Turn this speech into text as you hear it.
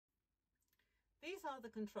These are the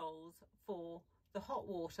controls for the hot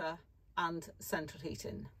water and central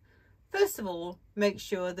heating. First of all, make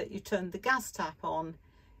sure that you turn the gas tap on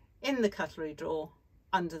in the cutlery drawer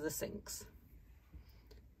under the sinks.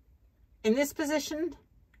 In this position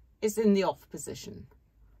is in the off position.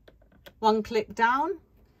 One click down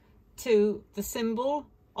to the symbol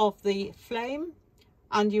of the flame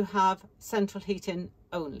and you have central heating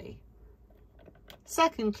only.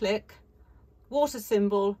 Second click, water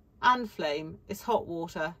symbol and flame is hot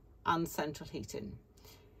water and central heating.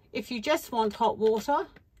 If you just want hot water,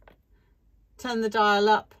 turn the dial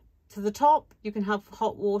up to the top. You can have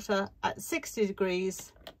hot water at 60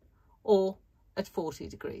 degrees or at 40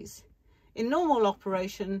 degrees. In normal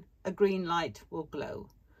operation, a green light will glow.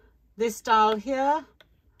 This dial here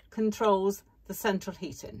controls the central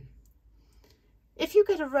heating. If you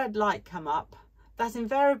get a red light come up, that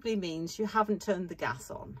invariably means you haven't turned the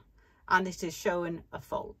gas on and it is showing a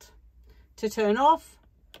fault. To turn off,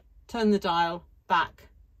 turn the dial back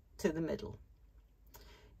to the middle.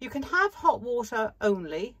 You can have hot water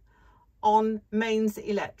only on mains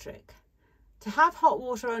electric. To have hot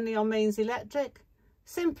water only on mains electric,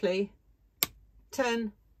 simply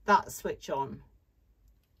turn that switch on.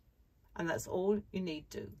 And that's all you need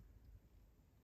to do.